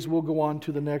 30 days, we'll go on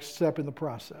to the next step in the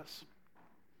process.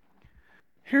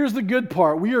 Here's the good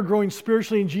part. We are growing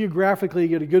spiritually and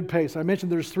geographically at a good pace. I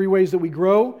mentioned there's 3 ways that we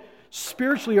grow.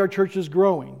 Spiritually, our church is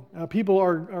growing. People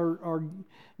are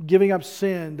giving up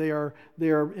sin. They are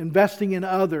investing in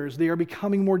others. They are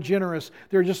becoming more generous.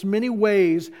 There are just many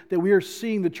ways that we are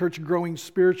seeing the church growing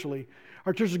spiritually.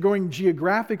 Our church is growing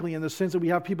geographically in the sense that we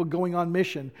have people going on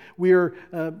mission. We are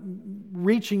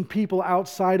reaching people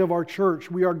outside of our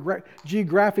church. We are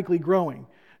geographically growing.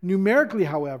 Numerically,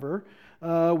 however,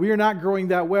 we are not growing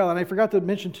that well. And I forgot to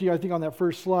mention to you, I think on that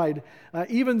first slide,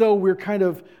 even though we're kind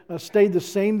of stayed the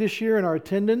same this year in our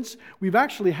attendance, we've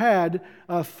actually had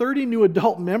 30 new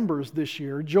adult members this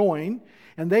year join,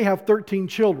 and they have 13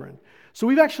 children. So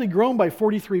we've actually grown by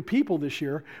 43 people this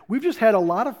year. We've just had a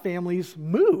lot of families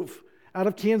move out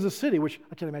of Kansas City, which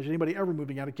I can't imagine anybody ever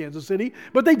moving out of Kansas City,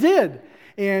 but they did.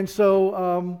 And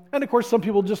so, and of course, some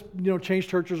people just, change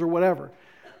churches or whatever.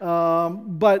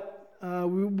 But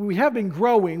we have been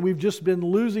growing. We've just been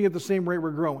losing at the same rate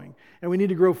we're growing. And we need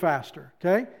to grow faster,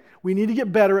 okay? We need to get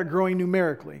better at growing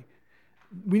numerically.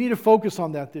 We need to focus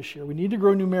on that this year. We need to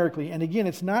grow numerically. And again,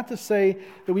 it's not to say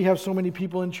that we have so many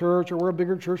people in church or we're a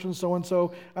bigger church than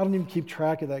so-and-so. I don't even keep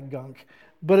track of that gunk.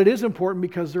 But it is important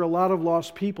because there are a lot of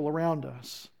lost people around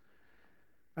us.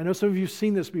 I know some of you have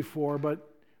seen this before, but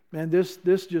man, this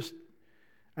just,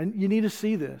 and you need to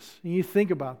see this. You need to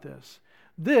think about this.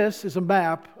 This is a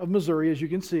map of Missouri, as you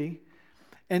can see,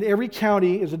 and every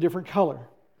county is a different color.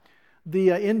 The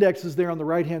index is there on the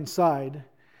right-hand side,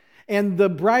 and the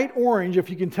bright orange, if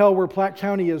you can tell where Platte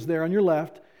County is there on your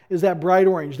left, is that bright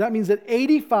orange. That means that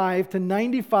 85 to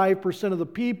 95% of the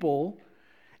people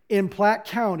in Platte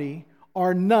County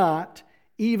are not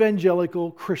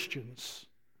evangelical Christians.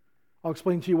 I'll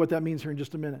explain to you what that means here in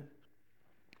just a minute.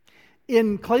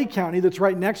 In Clay County, that's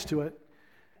right next to it,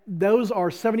 those are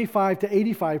 75 to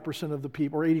 85% of the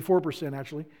people, or 84%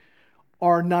 actually,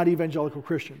 are not evangelical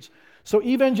Christians. So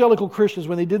evangelical Christians,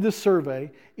 when they did this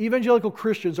survey, evangelical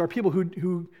Christians are people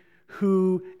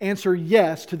who answer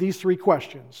yes to these 3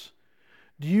 questions.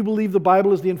 Do you believe the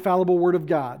Bible is the infallible Word of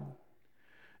God?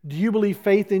 Do you believe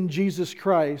faith in Jesus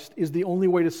Christ is the only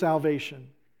way to salvation?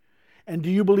 And do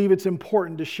you believe it's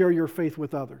important to share your faith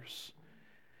with others?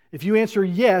 If you answer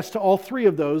yes to all three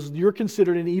of those, you're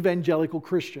considered an evangelical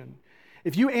Christian.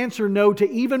 If you answer no to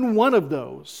even one of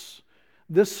those,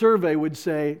 this survey would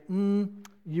say,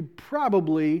 you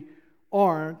probably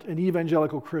aren't an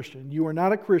evangelical Christian. You are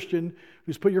not a Christian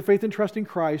who's put your faith and trust in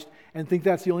Christ and think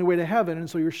that's the only way to heaven, and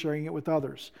so you're sharing it with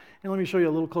others. And let me show you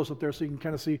a little close up there so you can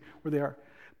kind of see where they are.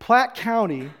 Platte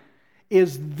County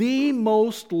is the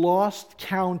most lost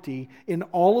county in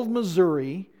all of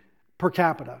Missouri per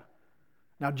capita.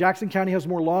 Now, Jackson County has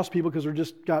more lost people because they're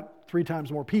just got 3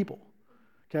 times more people.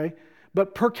 Okay?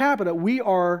 But per capita,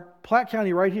 Platte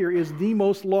County right here is the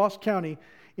most lost county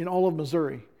in all of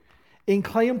Missouri. In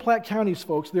Clay and Platte counties,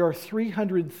 folks, there are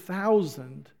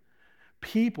 300,000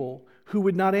 people who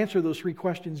would not answer those 3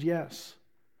 questions yes.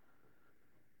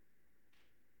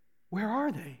 Where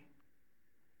are they?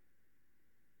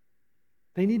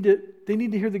 They need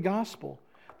to hear the gospel.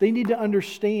 They need to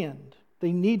understand.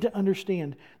 They need to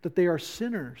understand that they are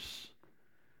sinners,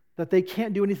 that they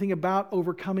can't do anything about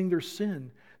overcoming their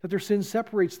sin, that their sin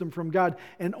separates them from God,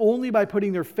 and only by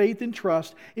putting their faith and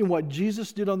trust in what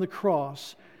Jesus did on the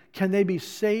cross can they be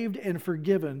saved and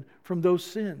forgiven from those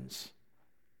sins.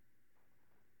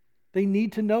 They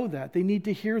need to know that. They need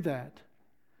to hear that.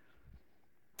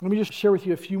 Let me just share with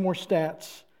you a few more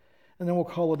stats, and then we'll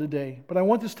call it a day. But I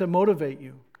want this to motivate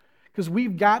you, because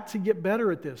we've got to get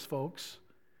better at this, folks.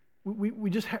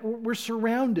 We're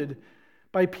surrounded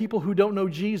by people who don't know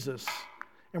Jesus,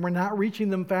 and we're not reaching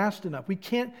them fast enough. We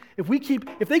can't, if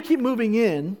they keep moving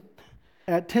in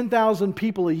at 10,000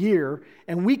 people a year,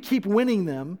 and we keep winning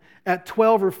them at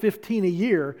 12 or 15 a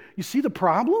year, you see the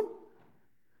problem?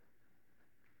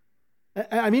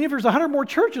 I mean, if there's 100 more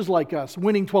churches like us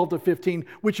winning 12 to 15,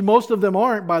 which most of them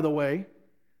aren't, by the way,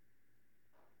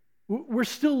 we're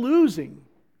still losing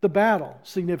the battle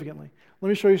significantly. Let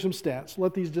me show you some stats.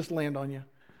 Let these just land on you.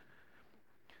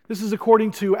 This is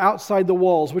according to Outside the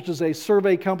Walls, which is a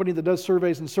survey company that does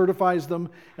surveys and certifies them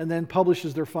and then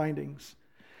publishes their findings.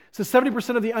 It says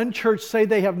 70% of the unchurched say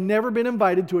they have never been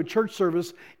invited to a church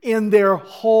service in their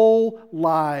whole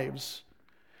lives.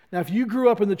 Now, if you grew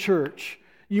up in the church,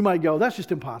 you might go, that's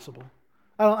just impossible.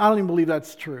 I don't even believe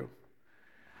that's true.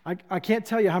 I can't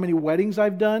tell you how many weddings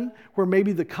I've done where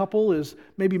maybe the couple is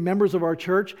maybe members of our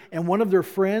church, and one of their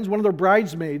friends, one of their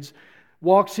bridesmaids,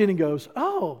 walks in and goes,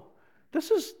 oh,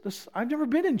 this I've never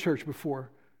been in church before.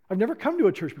 I've never come to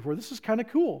a church before. This is kind of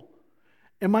cool.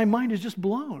 And my mind is just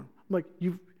blown. I'm like,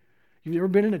 you've never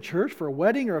been in a church for a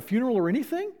wedding or a funeral or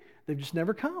anything? They've just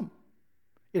never come.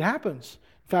 It happens.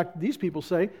 In fact, these people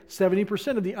say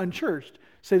 70% of the unchurched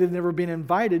say they've never been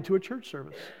invited to a church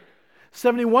service.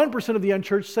 71% of the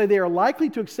unchurched say they are likely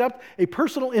to accept a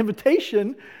personal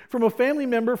invitation from a family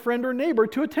member, friend, or neighbor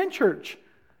to attend church.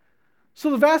 So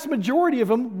the vast majority of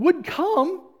them would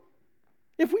come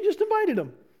if we just invited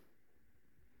them.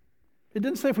 It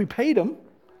didn't say if we paid them.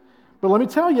 But let me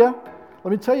tell you,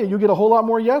 you'll get a whole lot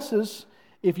more yeses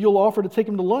if you'll offer to take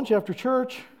them to lunch after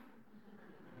church.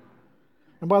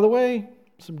 And by the way,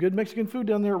 some good Mexican food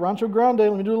down there at Rancho Grande.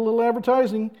 Let me do a little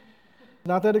advertising.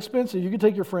 Not that expensive. You can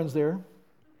take your friends there.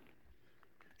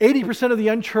 80% of the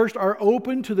unchurched are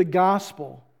open to the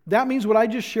gospel. That means what I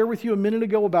just shared with you a minute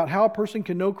ago about how a person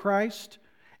can know Christ.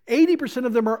 80%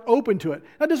 of them are open to it.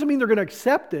 That doesn't mean they're going to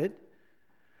accept it,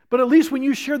 but at least when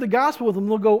you share the gospel with them,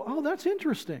 they'll go, oh, that's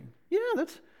interesting. Yeah,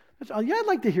 I'd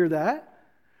like to hear that.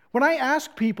 When I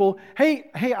ask people, hey,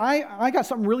 I got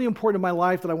something really important in my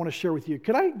life that I want to share with you.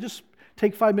 Could I just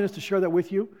take 5 minutes to share that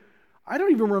with you? I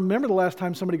don't even remember the last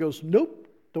time somebody goes, nope,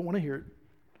 don't want to hear it.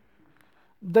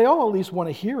 They all at least want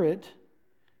to hear it,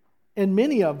 and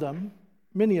many of them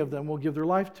will give their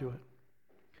life to it.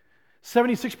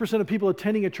 76% of people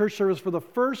attending a church service for the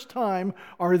first time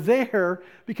are there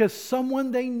because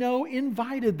someone they know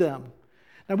invited them.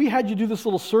 Now, we had you do this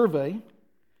little survey,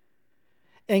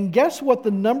 and guess what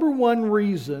the number one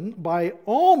reason, by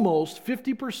almost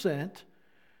 50%,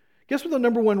 guess what the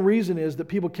number one reason is that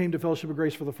people came to Fellowship of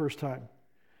Grace for the first time?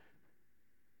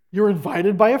 You're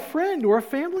invited by a friend or a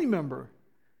family member.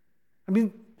 I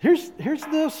mean, here's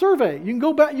the survey. You can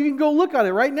go back, you can go look at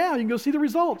it right now. You can go see the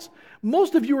results.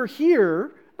 Most of you are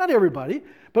here, not everybody,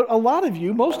 but a lot of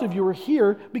you, most of you are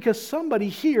here because somebody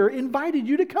here invited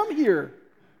you to come here.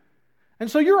 And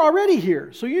so you're already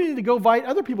here. So you need to go invite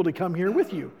other people to come here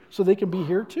with you so they can be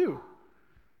here too.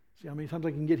 See how many times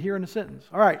I can get here in a sentence.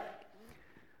 All right.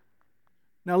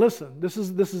 Now listen, this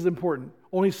is important.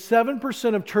 Only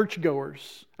 7% of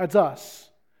churchgoers, that's us,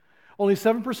 Only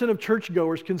 7% of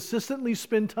churchgoers consistently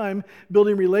spend time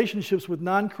building relationships with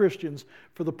non-Christians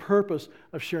for the purpose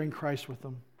of sharing Christ with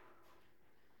them.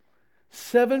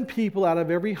 7 people out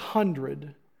of every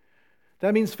 100.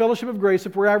 That means Fellowship of Grace,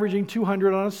 if we're averaging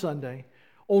 200 on a Sunday,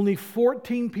 only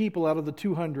 14 people out of the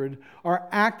 200 are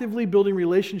actively building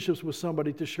relationships with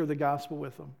somebody to share the gospel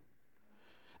with them.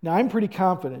 Now, I'm pretty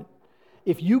confident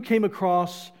if you came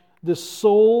across this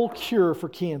sole cure for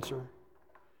cancer,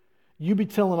 you'd be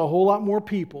telling a whole lot more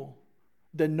people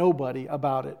than nobody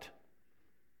about it.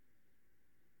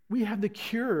 We have the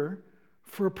cure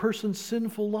for a person's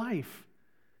sinful life.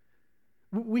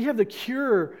 We have the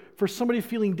cure for somebody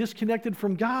feeling disconnected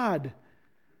from God.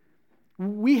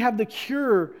 We have the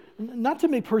cure, not to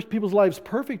make people's lives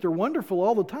perfect or wonderful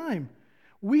all the time.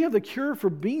 We have the cure for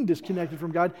being disconnected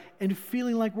from God and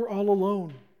feeling like we're all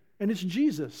alone. And it's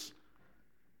Jesus.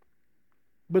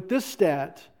 But this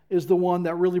stat is the one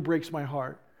that really breaks my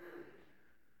heart.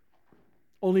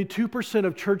 Only 2%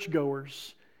 of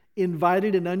churchgoers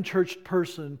invited an unchurched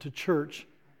person to church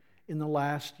in the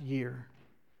last year.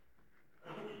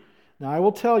 Now, I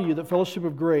will tell you that Fellowship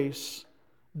of Grace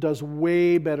does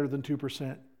way better than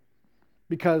 2%.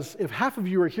 Because if half of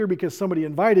you are here because somebody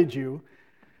invited you,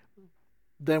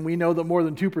 then we know that more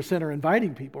than 2% are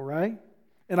inviting people, right?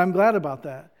 And I'm glad about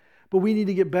that. But we need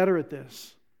to get better at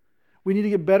this. We need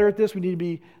to get better at this. We need to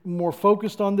be more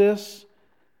focused on this.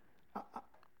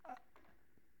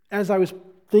 As I was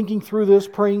thinking through this,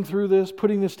 praying through this,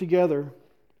 putting this together,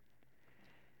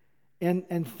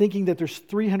 and thinking that there's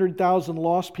 300,000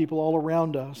 lost people all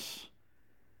around us.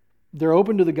 They're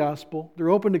open to the gospel. They're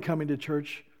open to coming to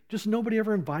church. Just nobody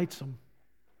ever invites them.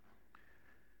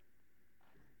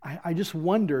 I just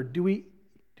wonder, do we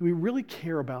really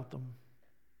care about them?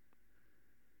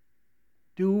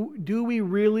 Do we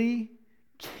really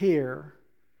care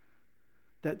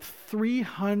that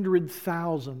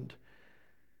 300,000,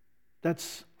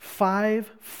 that's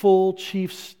 5 full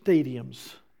Chiefs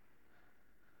stadiums,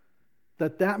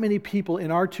 that many people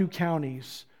in our 2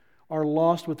 counties are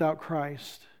lost without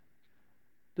Christ?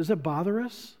 Does that bother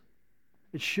us?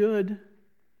 It should.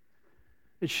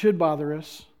 It should bother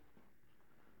us.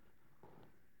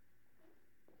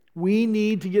 We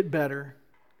need to get better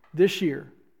this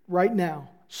year, right now,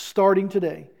 starting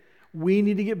today. We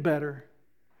need to get better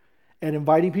at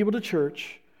inviting people to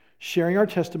church, sharing our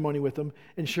testimony with them,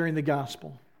 and sharing the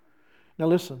gospel. Now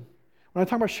listen, when I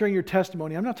talk about sharing your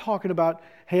testimony, I'm not talking about,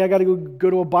 hey, I got to go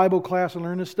to a Bible class and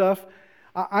learn this stuff.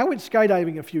 I went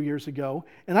skydiving a few years ago,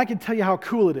 and I can tell you how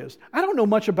cool it is. I don't know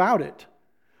much about it.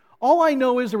 All I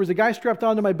know is there was a guy strapped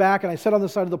onto my back, and I sat on the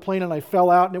side of the plane, and I fell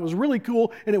out, and it was really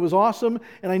cool, and it was awesome,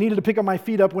 and I needed to pick up my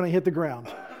feet up when I hit the ground.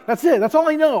 That's it. That's all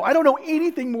I know. I don't know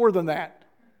anything more than that.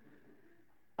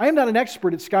 I am not an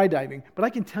expert at skydiving, but I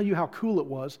can tell you how cool it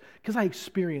was because I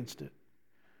experienced it.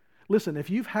 Listen, if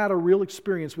you've had a real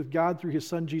experience with God through His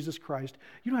Son, Jesus Christ,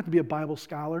 you don't have to be a Bible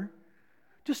scholar.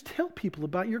 Just tell people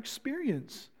about your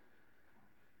experience.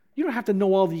 You don't have to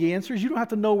know all the answers. You don't have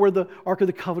to know where the Ark of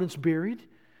the Covenant's buried.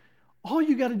 All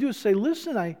you got to do is say,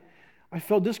 listen, I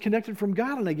felt disconnected from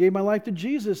God and I gave my life to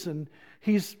Jesus and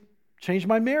He's changed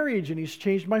my marriage and He's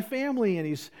changed my family and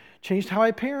He's changed how I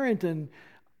parent and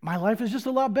my life is just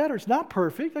a lot better. It's not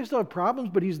perfect. I still have problems,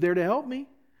 but He's there to help me.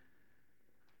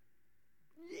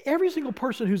 Every single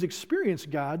person who's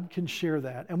experienced God can share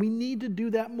that, and we need to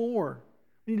do that more.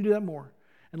 We need to do that more.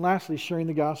 And lastly, sharing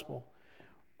the gospel.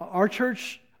 Our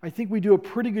church, I think we do a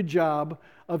pretty good job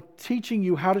of teaching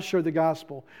you how to share the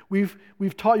gospel. We've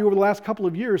taught you over the last couple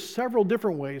of years several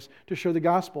different ways to share the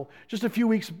gospel. Just a few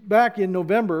weeks back in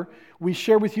November, we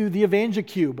shared with you the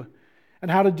EvangeCube and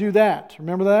how to do that.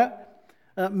 Remember that?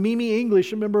 Mimi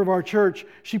English, a member of our church,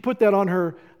 she put that on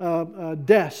her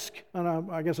desk, on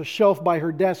a shelf by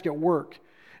her desk at work.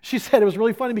 She said it was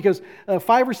really funny because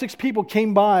 5 or 6 people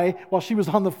came by while she was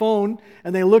on the phone,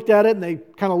 and they looked at it, and they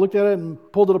kind of looked at it and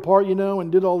pulled it apart,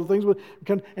 and did all the things with it.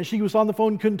 And she was on the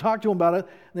phone and couldn't talk to them about it.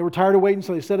 And they were tired of waiting,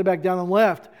 so they set it back down and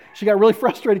left. She got really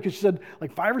frustrated because she said,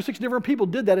 5 or 6 different people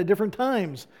did that at different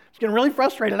times. She's getting really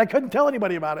frustrated. I couldn't tell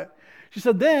anybody about it. She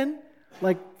said then,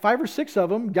 5 or 6 of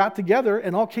them got together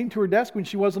and all came to her desk when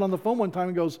she wasn't on the phone one time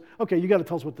and goes, okay, you got to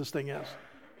tell us what this thing is.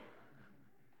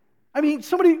 I mean,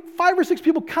 5 or 6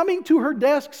 people coming to her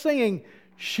desk saying,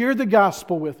 share the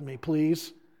gospel with me,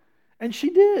 please. And she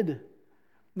did.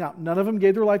 Now, none of them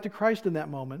gave their life to Christ in that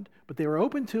moment, but they were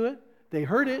open to it. They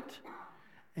heard it.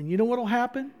 And you know what will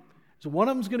happen? Is one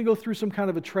of them is going to go through some kind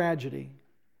of a tragedy.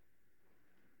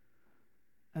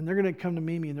 And they're going to come to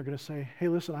Mimi and they're going to say, hey,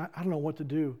 listen, I don't know what to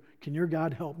do. Can your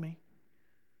God help me?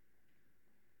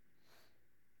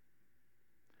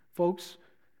 Folks,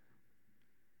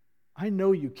 I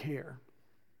know you care.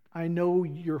 I know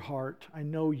your heart. I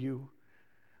know you.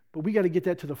 But we got to get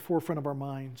that to the forefront of our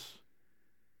minds.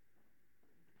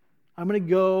 I'm going to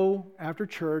go after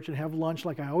church and have lunch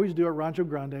like I always do at Rancho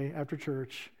Grande after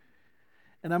church.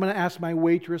 And I'm going to ask my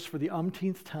waitress for the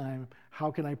umpteenth time, how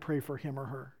can I pray for him or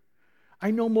her? I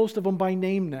know most of them by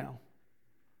name now.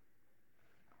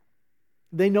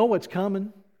 They know what's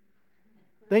coming.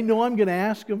 They know I'm going to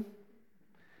ask them.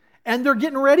 And they're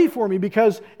getting ready for me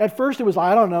because at first it was,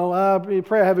 I don't know,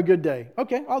 pray I have a good day.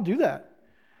 Okay, I'll do that.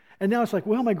 And now it's like,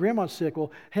 well, my grandma's sick.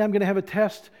 Well, hey, I'm going to have a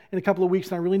test in a couple of weeks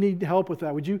and I really need help with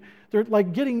that. Would you? They're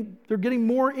getting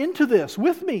more into this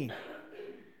with me.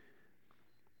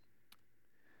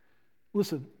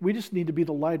 Listen, we just need to be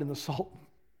the light and the salt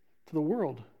to the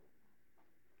world.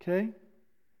 Okay?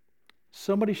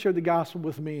 Somebody shared the gospel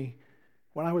with me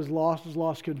when I was lost as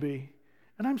lost could be.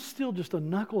 And I'm still just a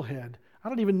knucklehead. I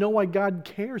don't even know why God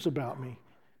cares about me.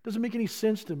 It doesn't make any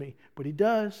sense to me, but He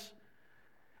does.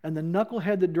 And the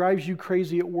knucklehead that drives you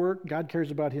crazy at work, God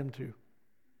cares about him too,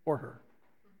 or her.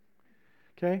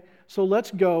 Okay? So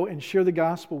let's go and share the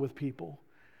gospel with people.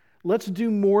 Let's do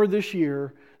more this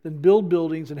year than build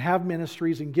buildings and have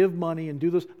ministries and give money and do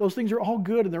those. Those things are all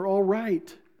good and they're all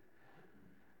right.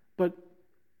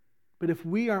 But if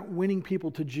we aren't winning people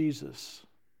to Jesus,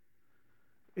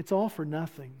 it's all for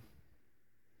nothing.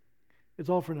 It's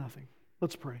all for nothing.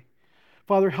 Let's pray.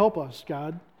 Father, help us,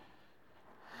 God.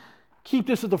 Keep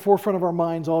this at the forefront of our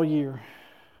minds all year.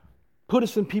 Put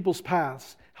us in people's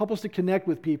paths. Help us to connect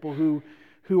with people who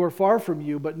are far from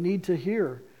you but need to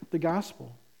hear the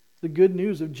gospel, the good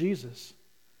news of Jesus.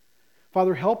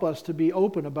 Father, help us to be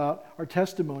open about our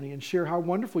testimony and share how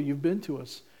wonderful you've been to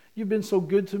us. You've been so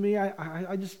good to me,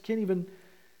 I just can't even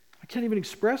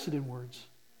express it in words.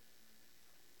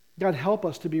 God, help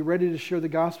us to be ready to share the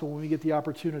gospel when we get the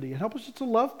opportunity. And help us just to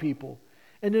love people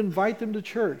and to invite them to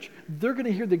church. They're going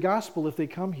to hear the gospel if they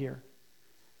come here.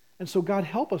 And so, God,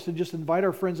 help us to just invite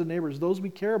our friends and neighbors, those we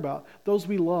care about, those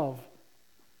we love.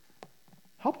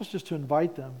 Help us just to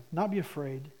invite them, not be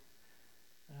afraid.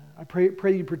 I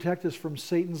pray you protect us from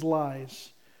Satan's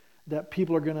lies, that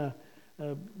people are going to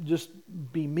just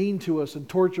be mean to us and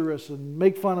torture us and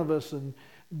make fun of us and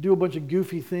do a bunch of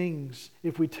goofy things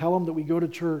if we tell them that we go to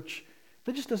church.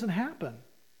 That just doesn't happen.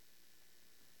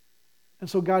 And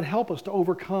so, God, help us to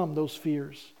overcome those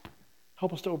fears.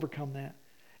 Help us to overcome that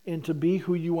and to be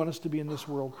who you want us to be in this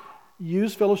world.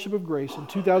 Use Fellowship of Grace in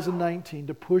 2019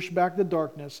 to push back the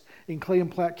darkness in Clay and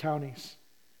Platte counties.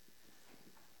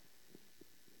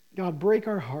 God, break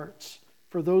our hearts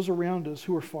for those around us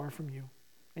who are far from you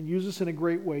and use us in a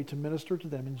great way to minister to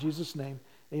them. In Jesus' name,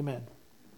 amen.